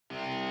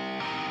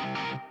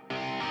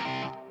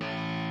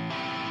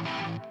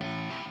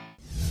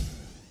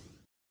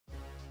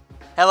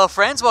Hello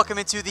friends, welcome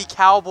into the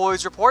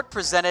Cowboys Report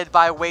presented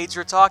by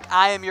Wager Talk.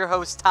 I am your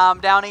host, Tom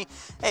Downey.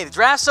 Hey, the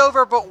draft's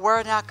over, but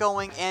we're not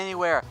going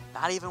anywhere.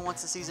 Not even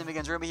once the season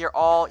begins. We're going to be here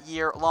all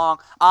year long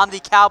on the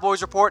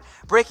Cowboys Report,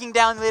 breaking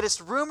down the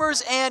latest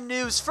rumors and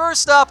news.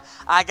 First up,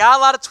 I got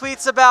a lot of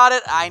tweets about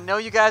it. I know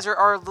you guys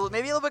are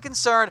maybe a little bit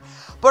concerned,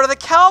 but are the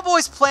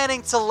Cowboys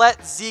planning to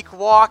let Zeke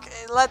walk?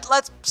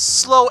 Let's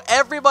slow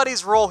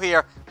everybody's roll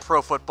here.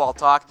 Pro Football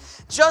Talk.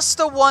 Just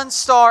the one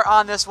star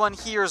on this one.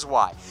 Here's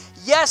why.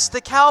 Yes, the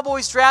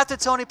Cowboys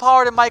drafted Tony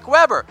Pollard and Mike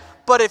Weber,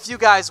 but if you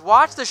guys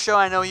watch the show,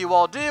 I know you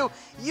all do,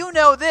 you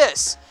know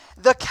this.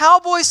 The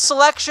Cowboys'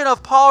 selection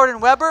of Pollard and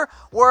Weber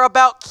were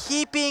about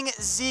keeping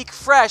Zeke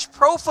fresh.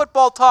 Pro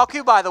Football Talk,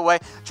 who, by the way,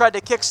 tried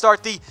to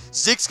kickstart the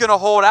Zeke's going to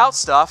hold out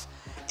stuff,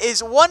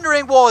 is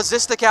wondering, well, is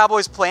this the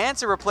Cowboys' plan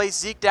to replace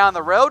Zeke down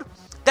the road?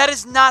 That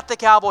is not the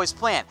Cowboys'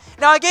 plan.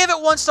 Now, I gave it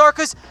one star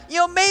because,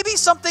 maybe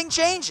something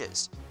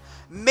changes.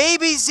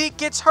 Maybe Zeke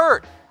gets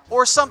hurt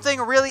or something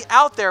really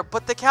out there,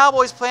 but the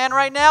Cowboys' plan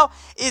right now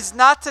is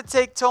not to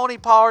take Tony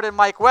Pollard and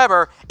Mike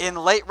Weber in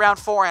late round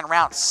 4 and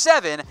round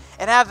 7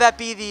 and have that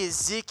be the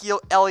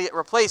Ezekiel Elliott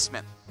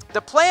replacement.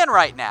 The plan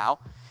right now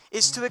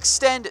is to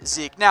extend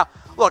Zeke. Now,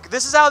 look,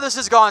 this is how this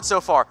has gone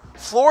so far.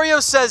 Florio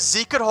says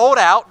Zeke could hold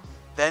out,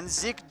 then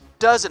Zeke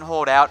doesn't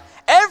hold out.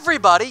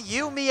 Everybody,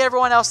 you, me,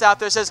 everyone else out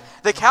there says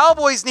the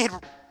Cowboys need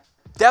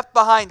depth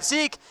behind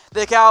Zeke.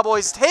 The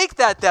Cowboys take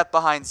that depth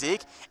behind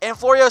Zeke, and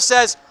Florio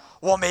says,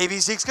 well, maybe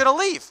Zeke's going to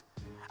leave.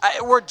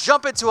 We're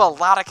jumping to a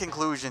lot of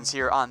conclusions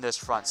here on this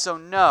front. So,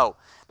 no,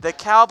 the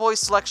Cowboys'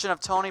 selection of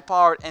Tony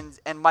Pollard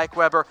and Mike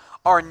Weber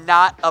are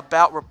not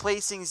about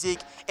replacing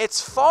Zeke.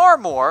 It's far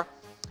more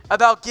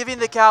about giving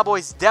the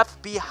Cowboys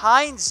depth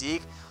behind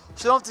Zeke so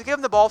they don't have to give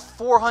him the ball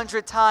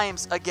 400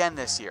 times again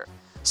this year.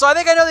 So, I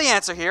think I know the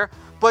answer here.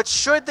 But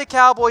should the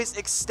Cowboys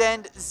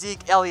extend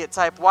Zeke Elliott?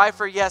 Type Y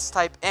for yes,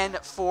 type N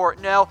for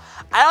no.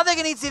 I don't think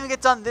it needs to even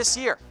get done this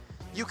year.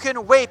 You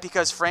can wait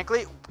because,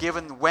 frankly,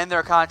 given when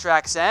their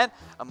contracts end,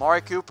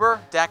 Amari Cooper,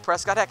 Dak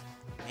Prescott, heck,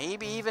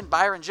 maybe even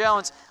Byron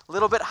Jones, a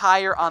little bit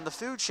higher on the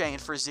food chain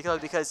for Ezekiel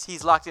because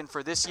he's locked in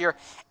for this year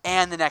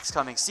and the next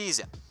coming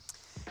season.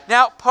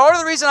 Now, part of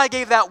the reason I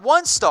gave that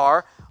one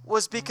star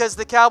was because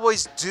the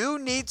Cowboys do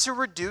need to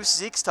reduce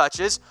Zeke's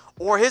touches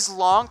or his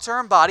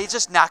long-term body is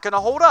just not going to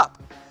hold up.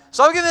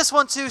 So I'll give this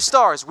one 2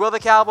 stars. Will the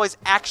Cowboys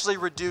actually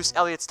reduce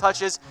Elliott's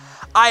touches?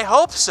 I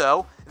hope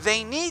so.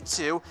 They need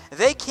to.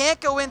 They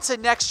can't go into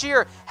next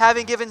year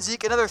having given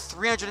Zeke another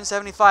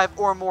 375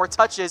 or more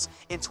touches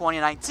in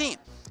 2019.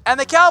 And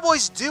the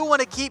Cowboys do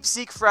want to keep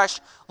Zeke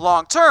fresh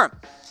long term.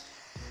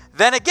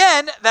 Then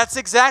again, that's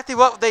exactly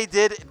what they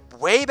did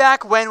way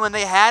back when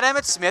they had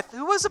Emmitt Smith,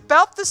 who was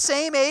about the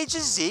same age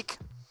as Zeke.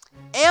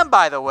 And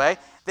by the way,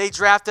 they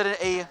drafted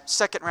a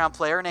second-round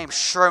player named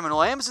Sherman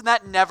Williams, and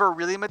that never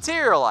really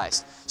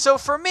materialized. So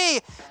for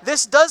me,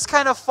 this does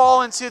kind of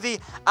fall into the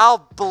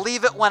I'll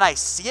believe it when I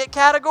see it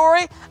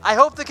category. I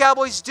hope the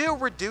Cowboys do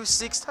reduce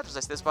Zeke's touches. I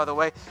say this, by the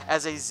way,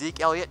 as a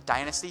Zeke Elliott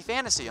Dynasty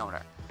fantasy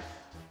owner.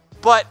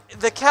 But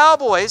the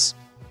Cowboys,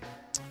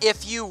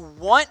 if you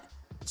want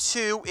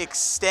to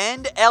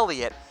extend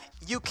Elliott,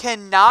 you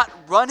cannot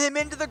run him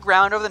into the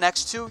ground over the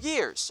next 2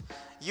 years.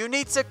 You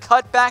need to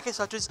cut back his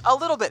touches a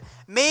little bit.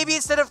 Maybe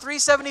instead of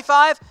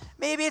 375,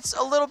 maybe it's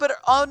a little bit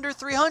under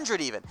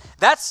 300 even.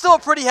 That's still a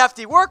pretty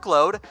hefty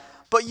workload,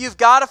 but you've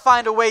got to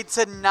find a way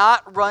to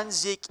not run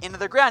Zeke into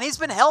the ground. He's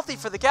been healthy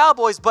for the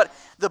Cowboys, but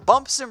the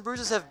bumps and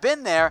bruises have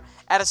been there.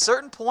 At a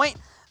certain point,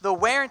 the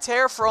wear and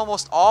tear for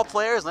almost all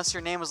players, unless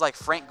your name was like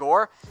Frank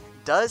Gore,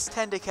 does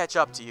tend to catch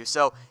up to you.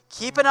 So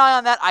keep an eye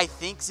on that. I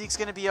think Zeke's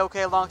going to be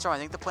okay long term. I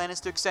think the plan is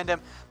to extend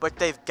him, but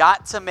they've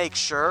got to make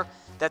sure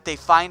that they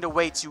find a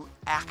way to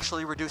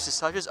actually reduce his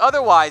touches.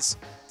 Otherwise,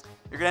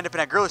 you're going to end up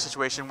in a Gurley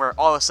situation where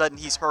all of a sudden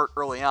he's hurt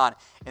early on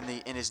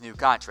in his new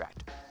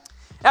contract.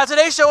 Now,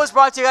 today's show is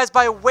brought to you guys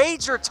by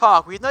Wager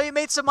Talk. We know you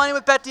made some money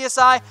with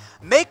BetDSI.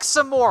 Make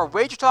some more.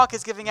 Wager Talk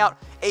is giving out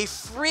a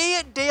free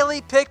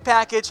daily pick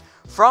package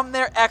from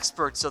their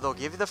experts. So they'll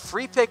give you the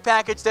free pick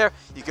package there.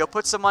 You go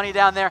put some money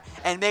down there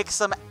and make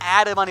some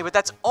added money. But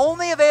that's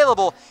only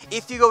available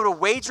if you go to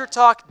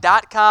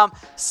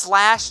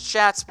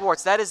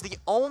wagertalk.com/chatsports. That is the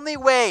only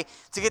way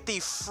to get the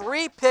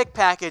free pick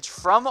package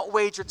from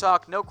Wager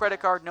Talk. No credit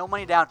card, no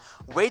money down.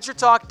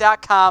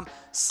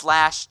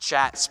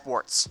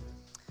 wagertalk.com/chatsports.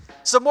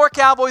 Some more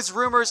Cowboys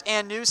rumors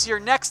and news here.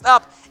 Next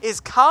up is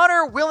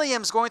Connor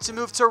Williams going to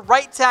move to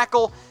right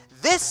tackle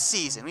this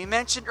season. We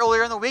mentioned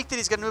earlier in the week that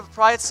he's going to move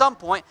probably at some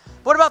point.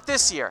 What about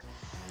this year?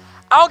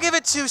 I'll give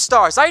it 2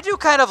 stars. I do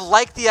kind of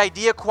like the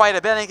idea quite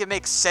a bit. I think it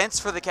makes sense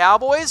for the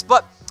Cowboys,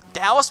 but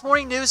Dallas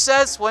Morning News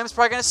says Williams is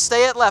probably going to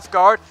stay at left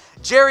guard.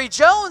 Jerry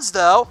Jones,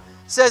 though,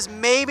 says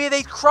maybe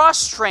they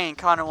cross-train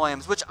Connor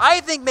Williams, which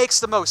I think makes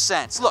the most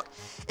sense. Look,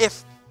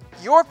 if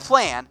your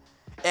plan,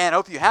 and I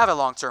hope you have a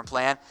long-term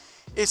plan,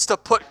 is to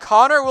put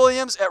Connor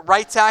Williams at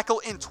right tackle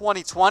in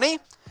 2020,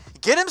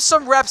 get him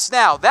some reps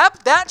now.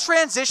 That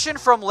transition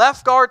from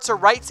left guard to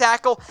right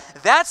tackle,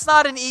 that's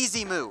not an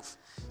easy move.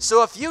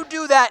 So if you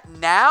do that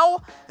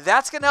now,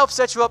 that's going to help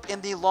set you up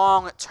in the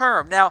long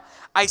term. Now,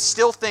 I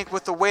still think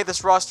with the way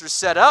this roster is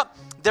set up,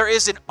 there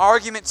is an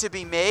argument to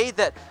be made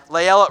that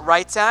Leal at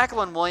right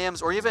tackle and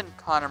Williams, or even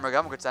Connor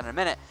McGovern, we'll get to that in a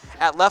minute,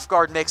 at left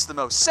guard makes the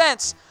most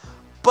sense.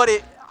 But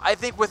I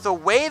think with the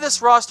way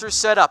this roster is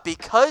set up,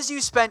 because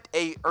you spent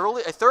a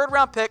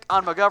third-round pick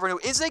on McGovern, who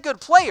is a good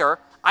player,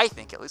 I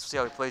think, at least we'll see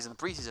how he plays in the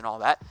preseason and all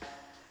that,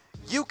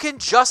 you can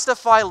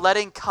justify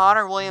letting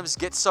Connor Williams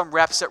get some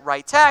reps at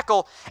right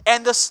tackle,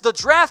 and the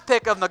draft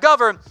pick of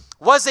McGovern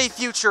was a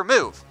future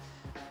move.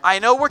 I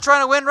know we're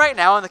trying to win right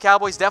now, and the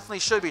Cowboys definitely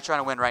should be trying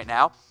to win right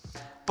now,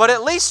 but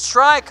at least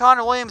try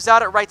Connor Williams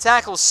out at right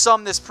tackle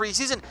some this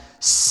preseason,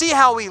 see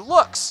how he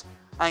looks.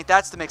 I think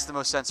that makes the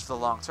most sense for the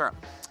long term.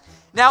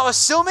 Now,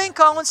 assuming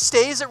Collins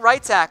stays at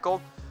right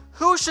tackle,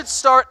 who should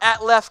start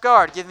at left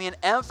guard? Give me an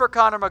M for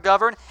Connor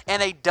McGovern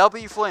and a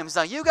W for Williams.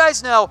 Now, you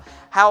guys know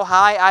how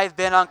high I've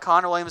been on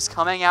Connor Williams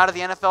coming out of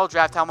the NFL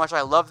draft, how much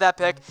I love that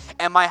pick,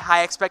 and my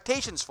high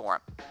expectations for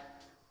him.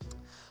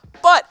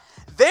 But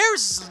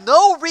there's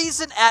no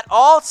reason at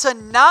all to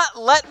not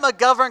let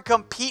McGovern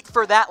compete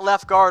for that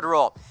left guard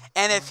role.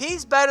 And if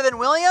he's better than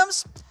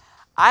Williams,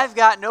 I've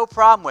got no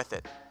problem with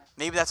it.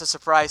 Maybe that's a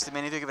surprise to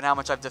many of you, given how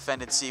much I've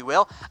defended C.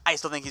 Will. I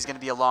still think he's going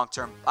to be a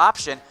long-term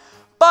option.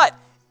 But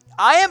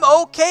I am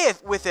okay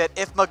with it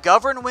if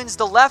McGovern wins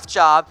the left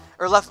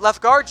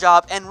guard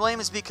job and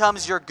Williams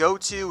becomes your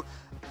go-to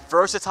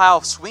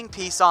versatile swing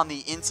piece on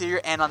the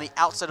interior and on the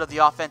outside of the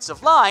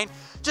offensive line.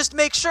 Just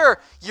make sure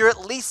you're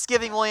at least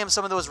giving Williams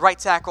some of those right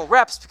tackle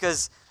reps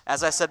because,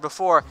 as I said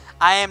before,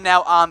 I am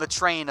now on the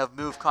train of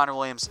move Connor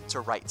Williams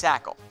to right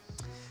tackle.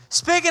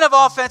 Speaking of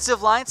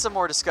offensive line, some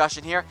more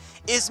discussion here.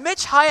 Is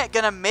Mitch Hyatt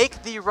going to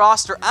make the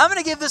roster? I'm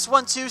going to give this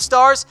one 2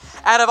 stars.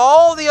 Out of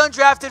all the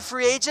undrafted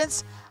free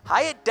agents,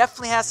 Hyatt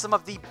definitely has some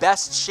of the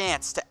best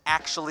chance to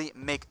actually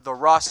make the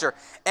roster.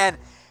 And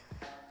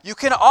you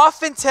can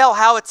often tell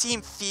how a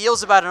team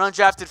feels about an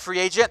undrafted free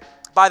agent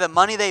by the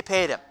money they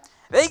paid him.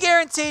 They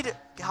guaranteed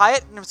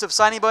Hyatt, in terms of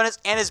signing bonus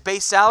and his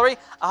base salary,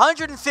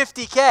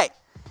 $150K.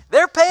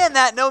 They're paying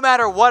that no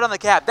matter what on the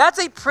cap. That's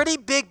a pretty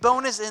big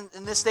bonus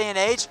in this day and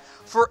age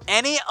for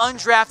any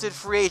undrafted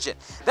free agent.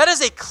 That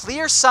is a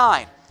clear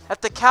sign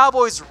that the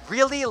Cowboys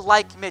really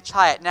like Mitch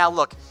Hyatt. Now,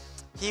 look,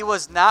 he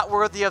was not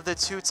worthy of the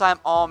 2-time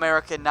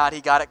All-American nod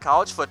he got at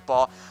college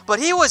football, but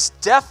he was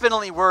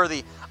definitely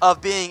worthy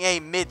of being a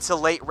mid to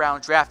late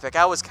round draft pick.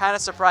 I was kind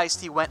of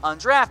surprised he went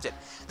undrafted.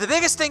 The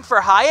biggest thing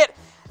for Hyatt,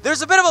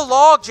 there's a bit of a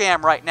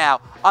logjam right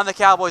now on the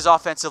Cowboys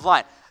offensive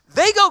line.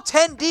 They go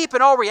 10 deep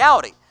in all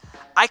reality.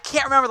 I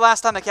can't remember the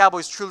last time the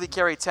Cowboys truly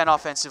carried 10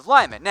 offensive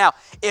linemen. Now,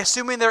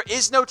 assuming there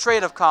is no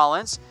trade of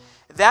Collins,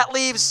 that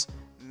leaves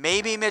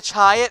maybe Mitch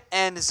Hyatt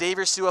and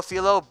Xavier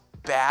Su'a-Filo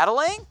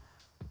battling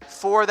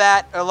for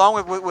that,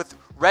 along with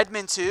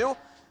Redmond too,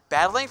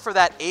 battling for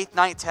that 8th,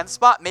 9th, 10th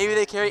spot. Maybe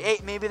they carry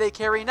 8, maybe they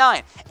carry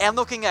 9. And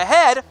looking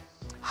ahead,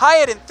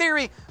 Hyatt, in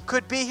theory,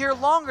 could be here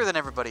longer than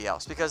everybody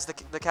else because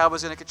the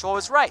Cowboys are going to control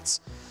his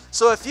rights.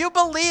 So if you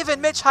believe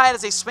in Mitch Hyatt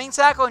as a swing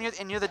tackle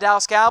and you're the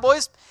Dallas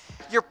Cowboys,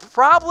 you're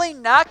probably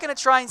not going to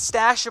try and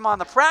stash him on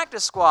the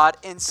practice squad.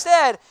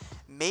 Instead,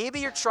 maybe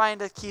you're trying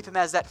to keep him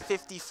as that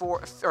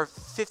 53rd or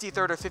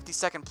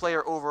 52nd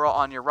player overall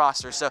on your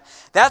roster. So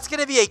that's going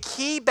to be a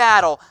key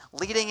battle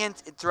leading in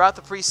throughout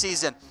the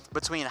preseason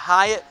between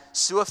Hyatt,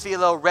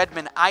 Su'a-Filo,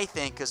 Redmond, I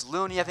think, because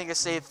Looney, I think, is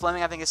safe,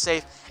 Fleming, I think, is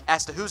safe,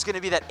 as to who's going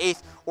to be that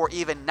 8th or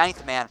even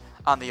 9th man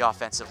on the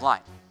offensive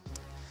line.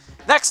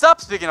 Next up,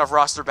 speaking of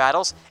roster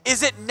battles,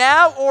 is it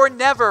now or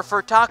never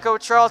for Taco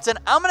Charlton?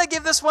 I'm going to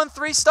give this one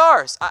 3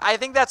 stars. I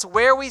think that's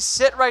where we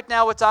sit right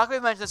now with Taco.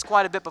 We've mentioned this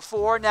quite a bit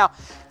before. Now,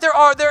 there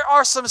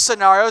are some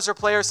scenarios where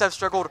players have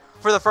struggled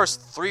for the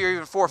first 3 or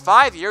even 4 or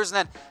 5 years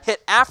and then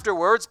hit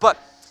afterwards, but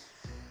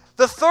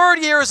the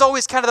 3rd year is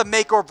always kind of the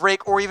make or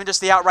break or even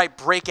just the outright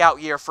breakout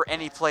year for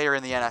any player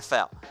in the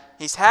NFL.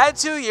 He's had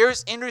 2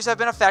 years. Injuries have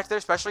been a factor,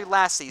 especially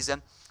last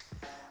season.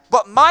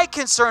 But my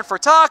concern for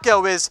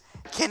Taco is,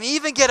 can he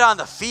even get on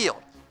the field?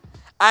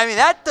 I mean,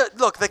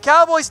 look, the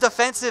Cowboys'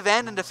 defensive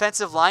end and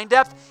defensive line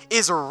depth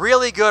is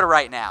really good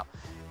right now.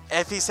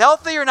 If he's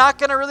healthy, you're not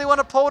going to really want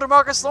to pull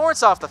DeMarcus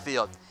Lawrence off the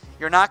field.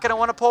 You're not going to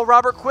want to pull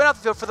Robert Quinn off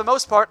the field for the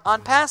most part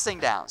on passing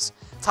downs.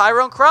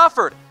 Tyrone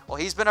Crawford, well,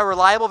 he's been a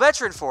reliable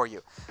veteran for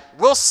you.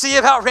 We'll see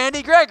about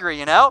Randy Gregory,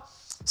 you know?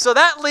 So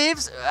that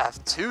leaves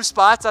 2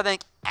 spots, I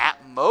think, at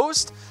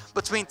most,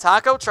 between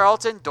Taco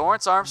Charlton,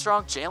 Dorrance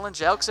Armstrong, Jalen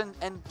Jelks,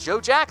 and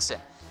Joe Jackson.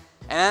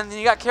 And then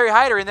you got Kerry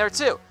Hyder in there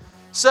too.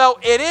 So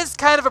it is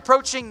kind of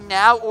approaching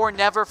now or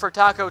never for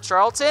Taco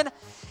Charlton.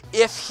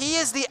 If he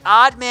is the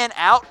odd man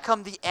out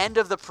come the end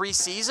of the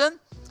preseason,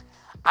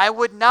 I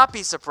would not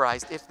be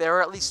surprised if there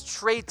are at least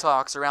trade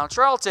talks around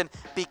Charlton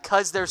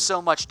because there's so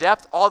much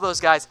depth. All those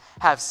guys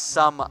have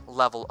some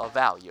level of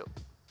value.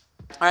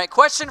 All right,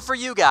 question for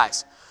you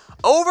guys.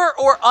 Over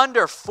or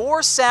under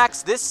 4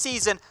 sacks this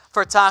season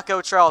for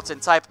Taco Charlton?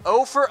 Type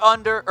O for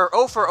under, or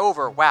O for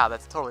over. Wow,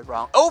 that's totally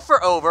wrong. O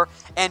for over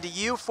and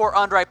U for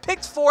under. I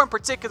picked 4 in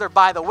particular,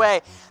 by the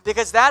way,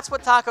 because that's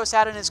what Taco's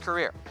had in his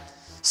career.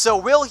 So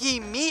will he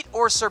meet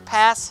or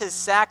surpass his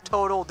sack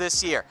total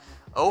this year?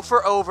 O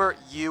for over,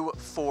 U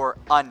for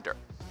under.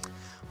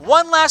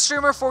 One last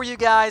rumor for you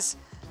guys.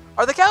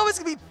 Are the Cowboys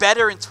going to be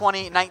better in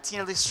 2019,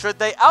 at least should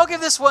they? I'll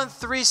give this one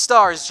 3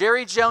 stars.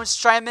 Jerry Jones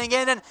chiming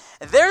in, and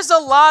there's a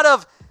lot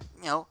of,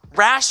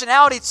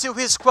 rationality to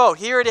his quote.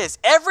 Here it is.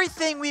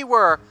 Everything we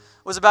were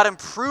was about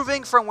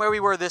improving from where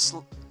we were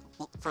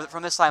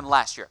from this time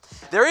last year.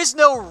 There is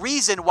no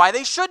reason why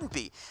they shouldn't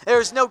be. There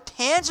is no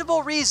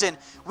tangible reason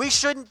we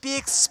shouldn't be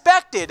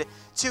expected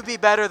to be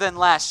better than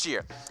last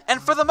year.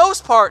 And for the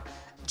most part,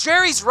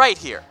 Jerry's right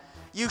here.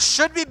 You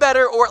should be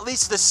better, or at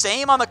least the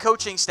same on the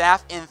coaching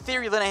staff. In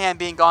theory, Linehan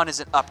being gone is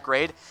an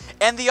upgrade.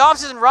 And the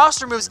offseason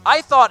roster moves,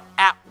 I thought,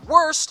 at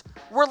worst,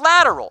 were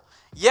lateral.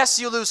 Yes,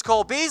 you lose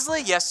Cole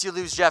Beasley. Yes, you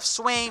lose Jeff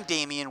Swain.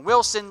 Damian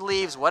Wilson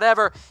leaves,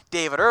 whatever.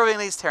 David Irving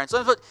leaves. Terrence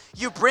Williams. But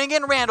you bring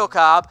in Randall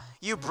Cobb.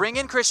 You bring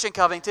in Christian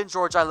Covington.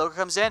 George Iloka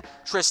comes in.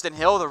 Tristan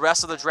Hill. The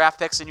rest of the draft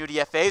picks and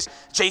UDFAs.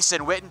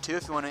 Jason Witten, too,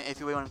 if you want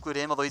to include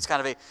him. Although he's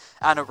kind of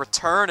a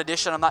return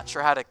addition. I'm not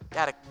sure how to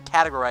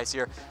categorize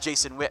here.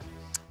 Jason Witten.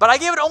 But I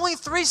gave it only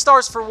 3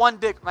 stars for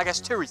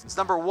 2 reasons.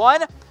 Number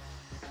 1,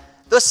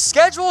 the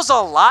schedule's a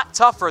lot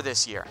tougher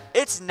this year.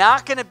 It's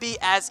not going to be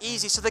as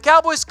easy. So the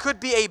Cowboys could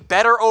be a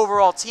better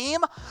overall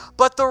team,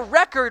 but the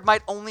record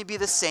might only be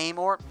the same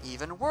or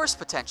even worse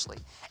potentially.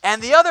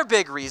 And the other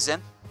big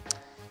reason,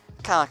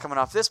 kind of coming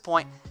off this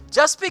point,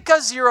 just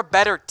because you're a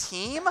better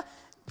team,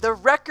 the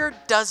record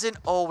doesn't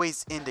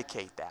always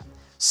indicate that.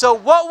 So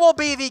what will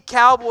be the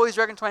Cowboys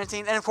record in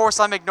 2019? And of course,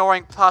 I'm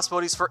ignoring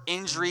possibilities for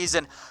injuries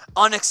and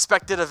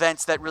unexpected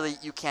events that really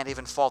you can't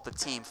even fault the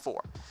team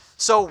for.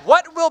 So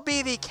what will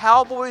be the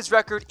Cowboys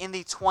record in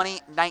the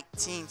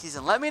 2019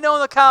 season? Let me know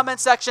in the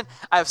comments section.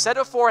 I've said it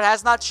before, it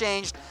has not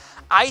changed.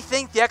 I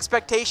think the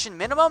expectation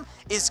minimum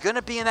is going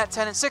to be in that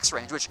 10-6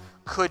 range, which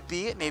could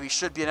be, maybe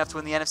should be enough to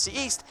win the NFC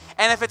East.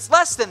 And if it's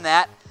less than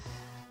that,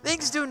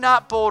 things do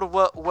not bode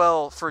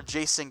well for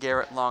Jason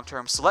Garrett long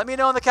term. So let me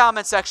know in the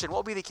comment section what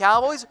will be the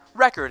Cowboys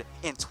record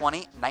in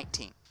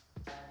 2019.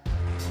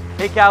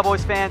 Hey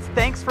Cowboys fans,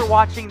 thanks for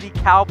watching the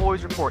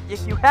Cowboys Report.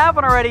 If you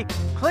haven't already,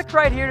 click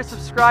right here to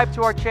subscribe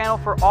to our channel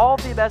for all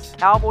the best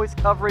Cowboys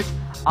coverage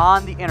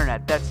on the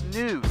internet. That's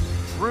news,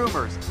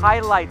 rumors,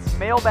 highlights,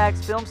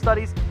 mailbags, film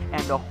studies,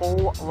 and a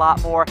whole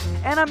lot more.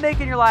 And I'm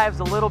making your lives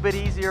a little bit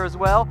easier as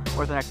well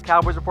with the next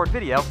Cowboys Report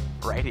video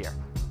right here.